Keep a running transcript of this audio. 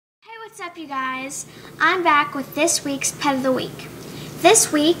Hey, what's up you guys? I'm back with this week's Pet of the Week.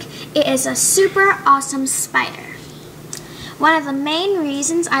 This week, it is a super awesome spider. One of the main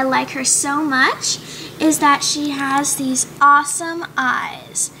reasons I like her so much is that she has these awesome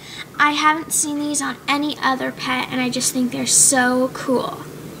eyes. I haven't seen these on any other pet and I just think they're so cool.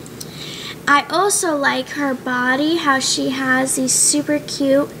 I also like her body, how she has these super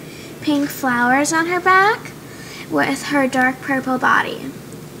cute pink flowers on her back with her dark purple body.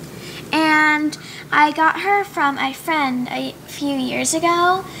 And I got her from a friend a few years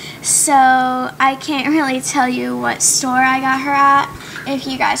ago, so I can't really tell you what store I got her at if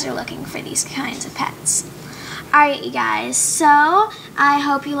you guys are looking for these kinds of pets. Alright you guys, so I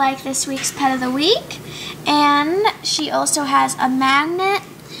hope you like this week's Pet of the Week. And she also has a magnet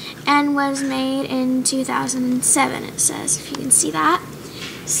and was made in 2007, it says, if you can see that.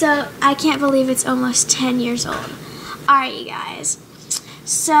 So I can't believe it's almost 10 years old. Alright you guys.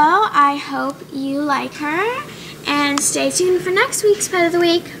 So, I hope you like her, and stay tuned for next week's Pet of the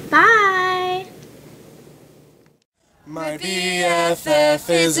Week. Bye! My BFF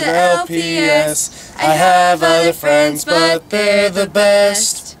is an LPS. I have other friends, but they're the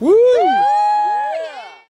best. Woo!